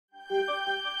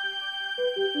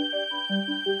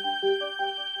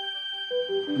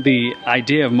The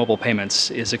idea of mobile payments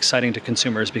is exciting to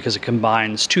consumers because it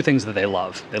combines two things that they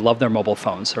love. They love their mobile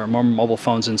phones. There are more mobile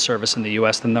phones in service in the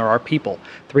US than there are people.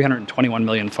 321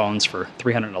 million phones for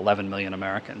 311 million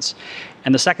Americans.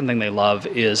 And the second thing they love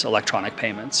is electronic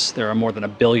payments. There are more than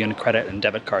 1 billion credit and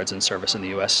debit cards in service in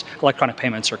the US. Electronic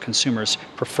payments are consumers'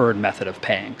 preferred method of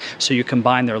paying. So you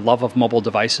combine their love of mobile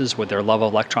devices with their love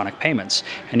of electronic payments,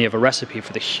 and you have a recipe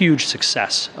for the huge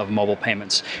success of mobile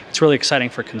payments. It's really exciting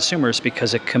for consumers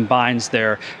because it combines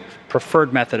their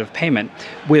preferred method of payment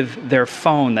with their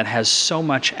phone that has so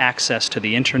much access to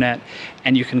the internet,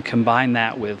 and you can combine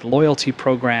that with loyalty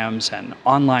programs and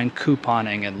online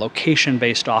couponing and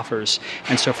location-based offers.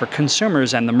 And so for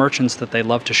consumers and the merchants that they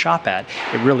love to shop at,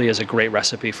 it really is a great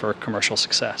recipe for commercial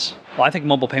success. Well, I think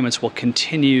mobile payments will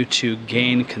continue to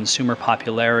gain consumer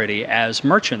popularity as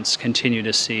merchants continue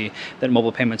to see that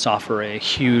mobile payments offer a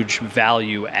huge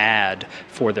value add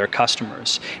for their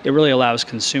customers. It really allows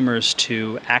consumers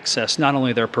to access not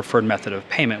only their preferred method of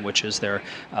payment, which is their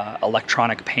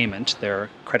electronic payment, their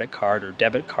credit card or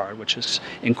debit card, which is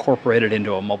incorporated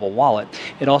into a mobile wallet.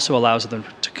 It also allows them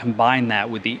to combine that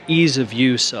with the ease of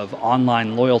use of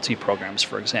online loyalty programs,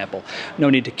 for example. No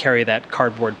need to carry that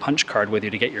cardboard punch card with you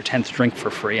to get your 10th drink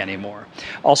for free anymore.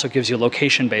 Also gives you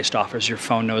location-based offers. Your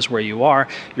phone knows where you are,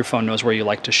 your phone knows where you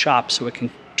like to shop, so it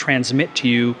can transmit to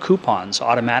you coupons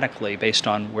automatically based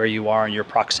on where you are and your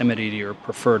proximity to your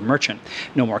preferred merchant.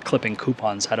 No more clipping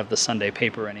coupons out of the Sunday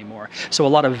paper anymore. So a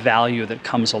lot of value that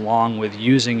comes along with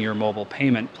using your mobile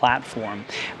payment platform.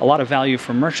 A lot of value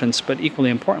for merchants, but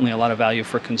equally importantly, a lot of value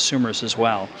for consumers as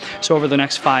well. So over the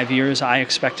next 5 years, I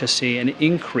expect to see an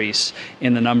increase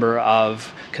in the number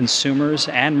of consumers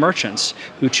and merchants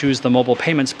who choose the mobile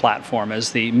payments platform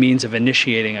as the means of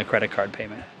initiating a credit card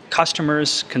payment.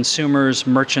 Customers, consumers,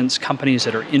 merchants, companies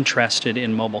that are interested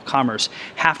in mobile commerce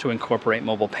have to incorporate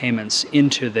mobile payments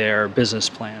into their business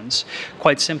plans.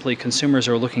 Quite simply, consumers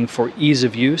are looking for ease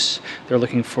of use, they're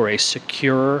looking for a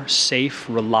secure, safe,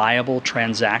 reliable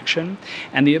transaction,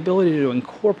 and the ability to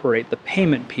incorporate the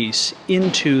payment piece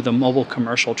into the mobile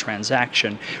commercial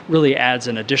transaction really adds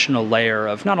an additional layer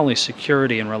of not only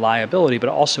security and reliability, but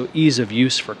also ease of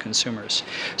use for consumers.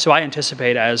 So I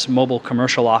anticipate as mobile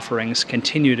commercial offerings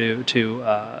continue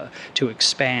to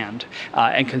expand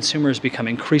and consumers become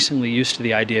increasingly used to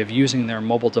the idea of using their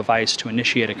mobile device to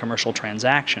initiate a commercial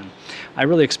transaction, I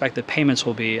really expect that payments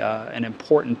will be an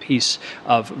important piece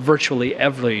of virtually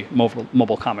every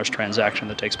mobile commerce transaction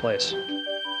that takes place.